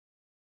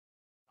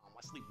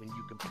Sleep when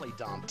you can play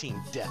Dom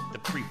Team Death, the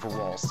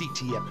free-for-all,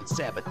 CTF and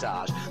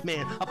sabotage.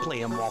 Man, I play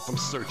them all from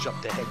search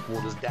up to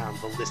headquarters, down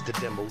the list of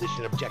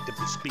demolition.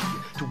 Objectively speaking,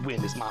 to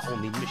win is my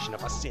only mission.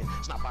 If I sin,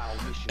 it's not my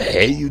own mission.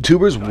 Hey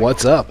YouTubers,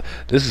 what's up?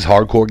 This is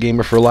Hardcore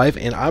Gamer for Life,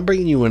 and I'm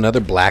bringing you another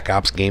Black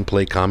Ops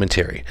gameplay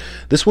commentary.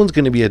 This one's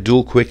going to be a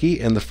dual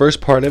quickie, and the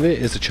first part of it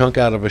is a chunk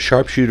out of a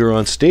Sharpshooter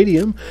on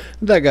Stadium.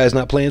 That guy's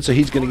not playing, so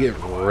he's going to get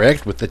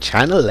wrecked with the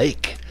China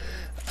Lake.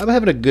 I'm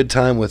having a good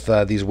time with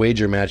these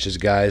wager matches,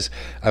 guys.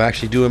 I'm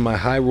actually doing my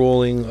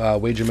high-rolling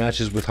wager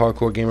matches with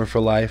Hardcore Gamer for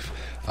Life,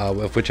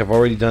 of which I've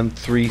already done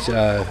 3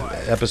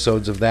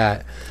 episodes of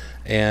that.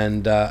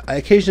 And I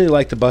occasionally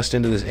like to bust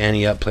into this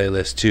Annie Up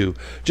playlist too,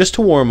 just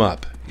to warm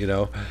up, you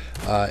know.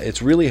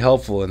 It's really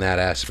helpful in that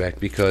aspect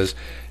because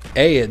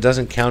A, it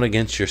doesn't count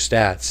against your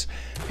stats,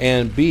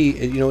 and B,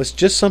 you know, it's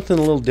just something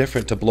a little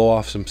different to blow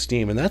off some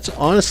steam. And that's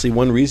honestly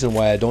one reason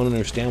why I don't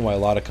understand why a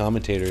lot of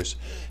commentators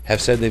have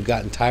said they've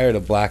gotten tired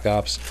of Black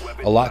Ops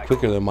a lot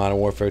quicker than Modern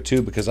Warfare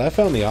 2, because I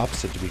found the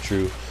opposite to be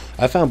true.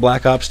 I found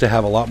Black Ops to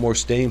have a lot more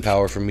staying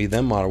power for me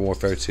than Modern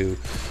Warfare 2,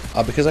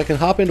 because I can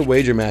hop into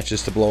wager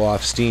matches to blow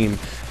off steam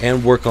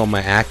and work on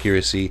my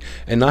accuracy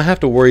and not have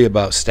to worry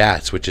about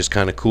stats, which is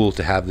kind of cool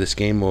to have this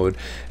game mode.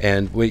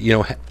 And you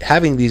know,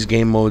 having these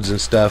game modes and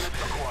stuff,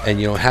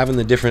 and you know, having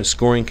the different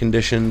scoring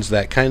conditions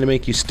that kind of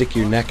make you stick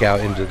your neck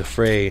out into the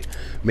fray,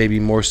 maybe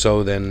more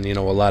so than, you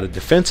know, a lot of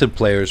defensive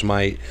players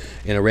might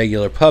in a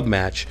regular pub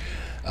match.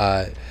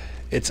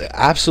 It's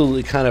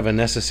absolutely kind of a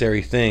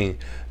necessary thing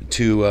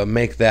to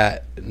make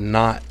that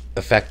not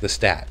affect the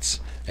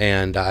stats.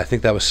 And I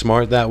think that was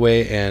smart that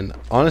way. And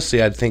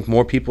honestly, I think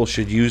more people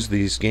should use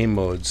these game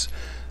modes,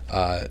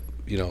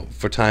 you know,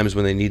 for times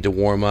when they need to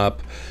warm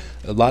up.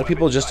 A lot of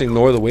people just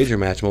ignore the wager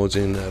match modes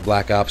in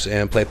Black Ops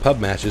and play pub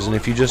matches. And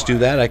if you just do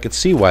that, I could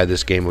see why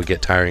this game would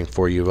get tiring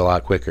for you a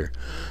lot quicker.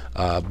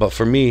 But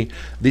for me,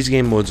 these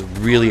game modes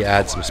really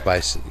add some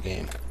spice to the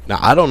game. Now,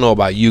 I don't know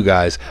about you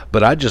guys,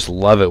 but I just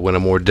love it when a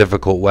more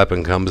difficult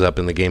weapon comes up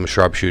in the game of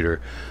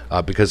Sharpshooter,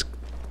 because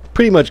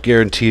pretty much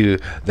guarantee you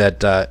that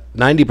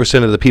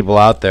 90% of the people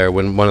out there,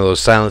 when one of those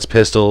silenced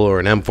pistol or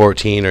an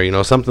M14 or, you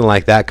know, something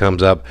like that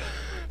comes up,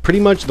 pretty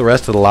much the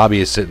rest of the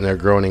lobby is sitting there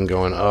groaning,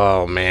 going,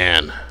 oh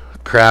man,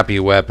 crappy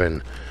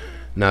weapon.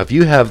 Now, if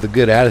you have the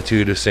good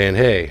attitude of saying,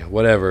 hey,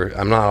 whatever,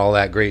 I'm not all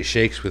that great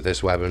shakes with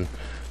this weapon,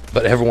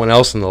 but everyone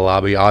else in the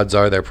lobby, odds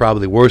are they're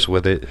probably worse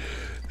with it.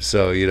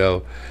 So, you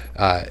know,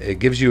 it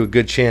gives you a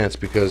good chance,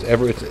 because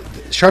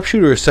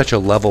Sharpshooter is such a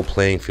level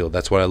playing field.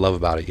 That's what I love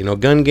about it. You know,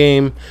 gun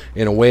game,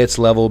 in a way it's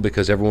level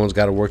because everyone's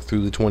got to work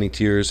through the 20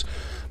 tiers.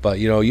 But,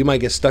 you know, you might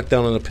get stuck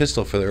down on a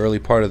pistol for the early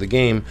part of the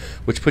game,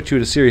 which puts you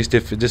at a serious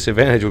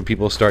disadvantage when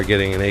people start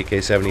getting an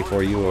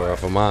AK-74U or a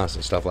FAMAS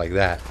and stuff like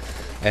that.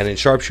 And in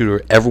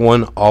Sharpshooter,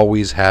 everyone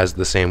always has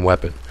the same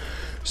weapon.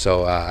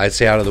 So I'd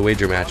say out of the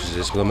wager matches,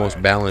 it's the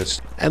most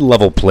balanced and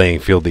level playing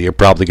field that you're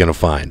probably going to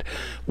find.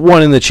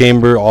 One in the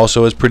chamber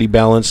also is pretty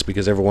balanced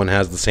because everyone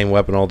has the same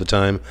weapon all the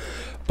time.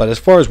 But as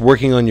far as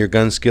working on your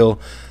gun skill,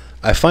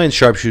 I find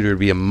Sharpshooter to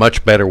be a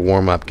much better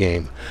warm-up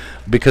game,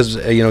 because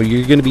you know,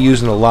 you're going to be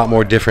using a lot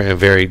more different and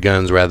varied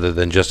guns rather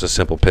than just a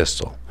simple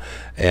pistol.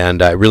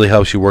 And it really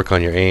helps you work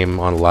on your aim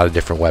on a lot of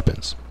different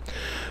weapons.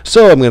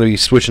 So I'm going to be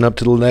switching up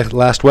to the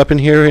last weapon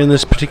here in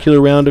this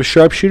particular round of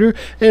Sharpshooter,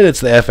 and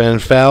it's the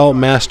FN FAL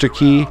Master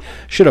Key.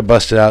 Should have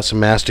busted out some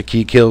Master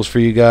Key kills for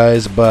you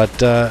guys,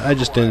 but I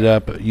just ended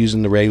up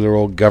using the regular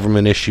old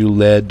government issue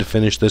lead to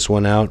finish this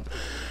one out,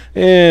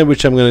 and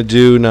which I'm going to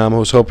do. Now I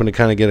was hoping to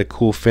kind of get a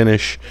cool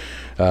finish,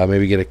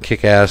 maybe get a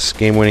kick-ass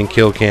game-winning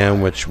kill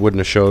cam, which wouldn't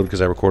have showed because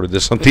I recorded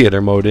this on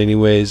theater mode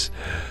anyways,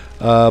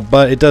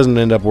 but it doesn't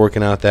end up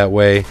working out that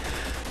way.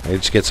 I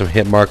just get some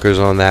hit markers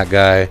on that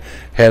guy,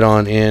 head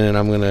on in, and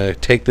I'm going to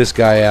take this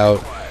guy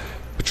out,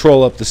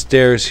 patrol up the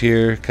stairs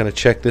here, kind of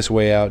check this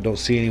way out. Don't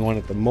see anyone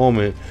at the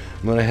moment.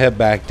 I'm going to head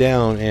back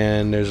down,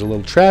 and there's a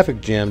little traffic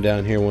jam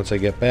down here once I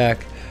get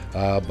back,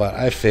 but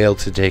I failed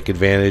to take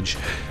advantage,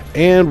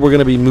 and we're going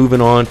to be moving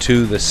on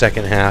to the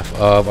second half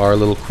of our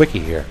little quickie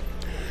here.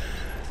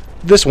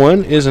 This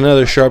one is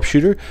another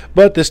Sharpshooter,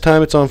 but this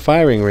time it's on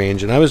firing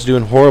range, and I was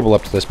doing horrible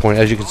up to this point.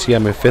 As you can see,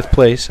 I'm in 5th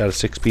place out of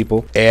 6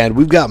 people, and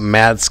we've got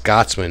Mad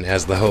Scotsman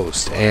as the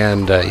host,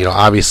 and you know,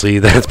 obviously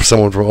that's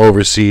someone from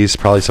overseas,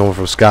 probably someone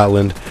from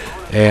Scotland,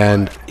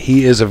 and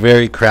he is a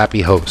very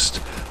crappy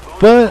host.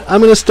 But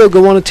I'm going to still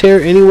go on a tear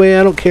anyway.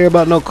 I don't care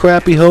about no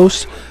crappy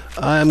host.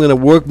 I'm going to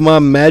work my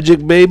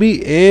magic,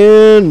 baby,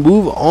 and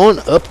move on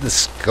up the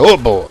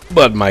scoreboard.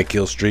 But my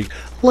kill streak,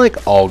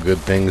 like all good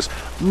things,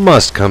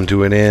 must come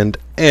to an end,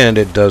 and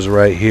it does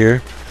right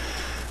here.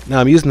 Now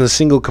I'm using the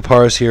single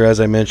Kaparis here, as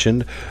I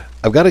mentioned.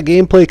 I've got a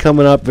gameplay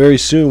coming up very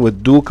soon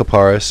with dual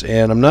Kaparis,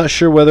 and I'm not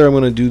sure whether I'm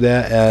going to do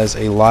that as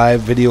a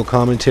live video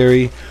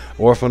commentary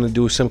or if I'm going to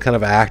do some kind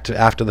of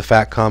after the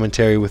fact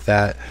commentary with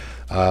that.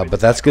 But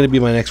that's going to be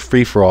my next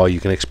free-for-all you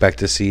can expect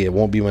to see. It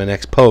won't be my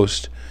next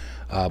post,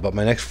 but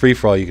my next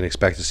free-for-all you can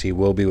expect to see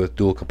will be with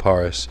dual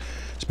Kaparis.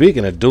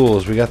 Speaking of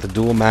duals, we got the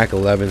dual Mac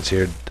 11s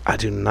here. I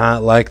do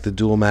not like the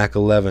dual Mac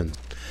 11.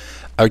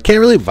 I can't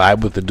really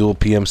vibe with the dual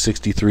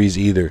PM63s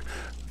either.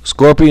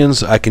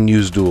 Scorpions, I can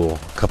use dual.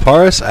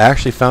 Caparis, I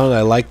actually found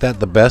I like that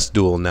the best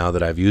dual now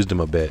that I've used them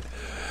a bit.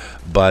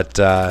 But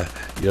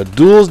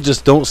duals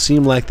just don't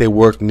seem like they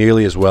work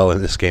nearly as well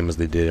in this game as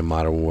they did in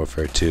Modern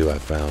Warfare 2, I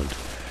found.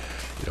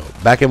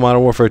 Back in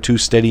Modern Warfare 2,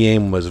 steady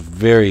aim was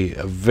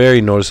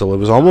very noticeable. It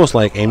was almost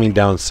like aiming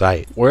down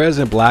sight. Whereas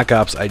in Black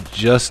Ops, I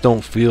just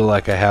don't feel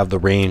like I have the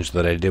range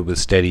that I did with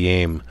steady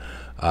aim,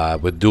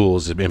 with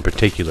duals in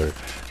particular,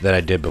 that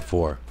I did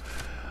before.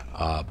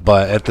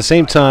 But at the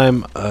same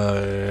time,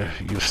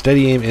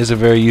 steady aim is a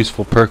very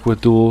useful perk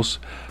with duals,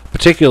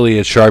 particularly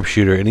at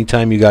Sharpshooter.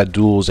 Anytime you got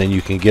duals and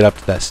you can get up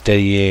to that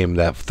steady aim,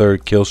 that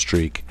third kill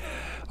streak,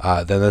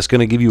 then that's going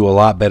to give you a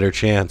lot better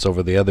chance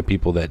over the other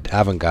people that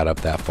haven't got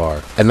up that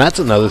far. And that's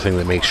another thing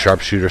that makes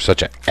Sharpshooter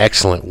such an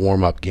excellent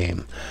warm-up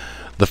game.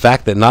 The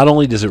fact that not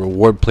only does it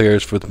reward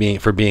players for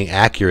being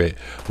accurate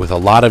with a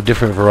lot of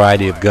different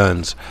variety of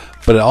guns,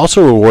 but it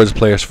also rewards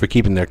players for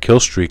keeping their kill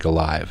streak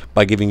alive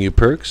by giving you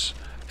perks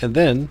and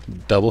then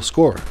double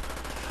score.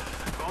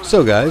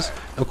 So guys,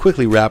 I'm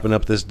quickly wrapping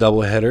up this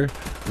doubleheader.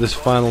 This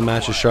final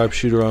match of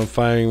Sharpshooter on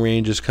firing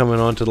range is coming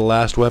on to the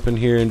last weapon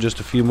here in just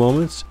a few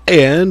moments.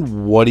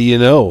 And what do you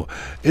know?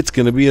 It's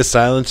going to be a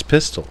silenced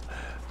pistol.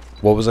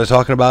 What was I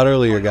talking about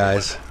earlier,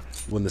 guys?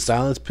 When the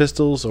silenced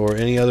pistols or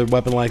any other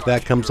weapon like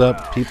that comes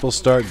up, people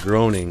start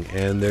groaning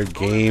and their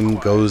game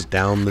goes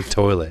down the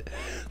toilet.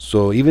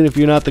 So even if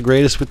you're not the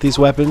greatest with these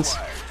weapons,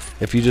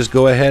 if you just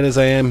go ahead as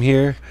I am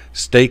here,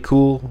 stay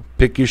cool,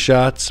 pick your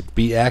shots,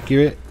 be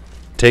accurate,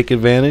 take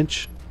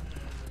advantage,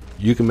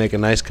 you can make a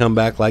nice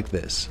comeback like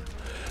this.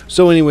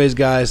 So anyways,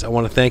 guys, I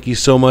want to thank you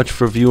so much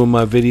for viewing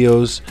my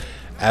videos.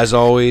 As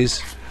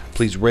always,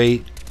 please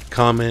rate,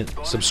 comment,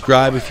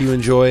 subscribe if you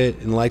enjoy it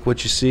and like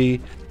what you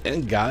see.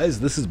 And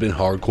guys, this has been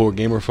Hardcore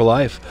Gamer for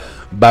Life.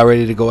 About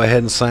ready to go ahead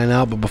and sign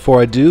out, but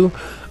before I do,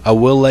 I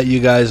will let you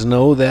guys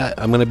know that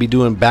I'm going to be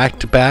doing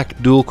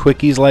back-to-back dual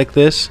quickies like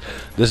this.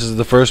 This is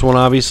the first one,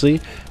 obviously,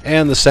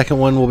 and the second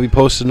one will be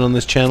posted on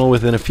this channel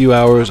within a few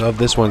hours of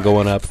this one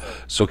going up,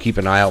 so keep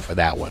an eye out for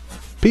that one.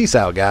 Peace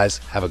out, guys.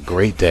 Have a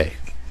great day.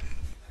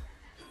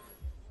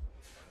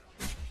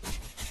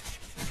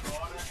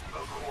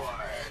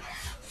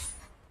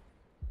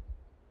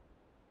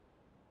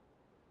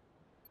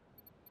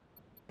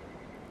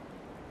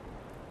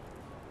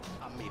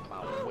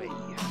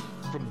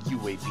 From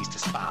UAVs to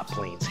spy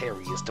planes,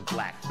 Harriers to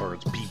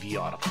Blackbirds,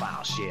 PVR to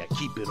file share.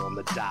 Keep it on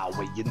the dial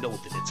where you know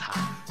that it's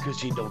hot.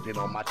 Cause you know that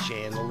on my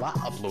channel I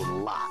upload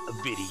a lot of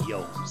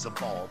videos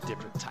of all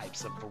different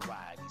types of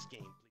varieties.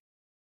 Gameplay.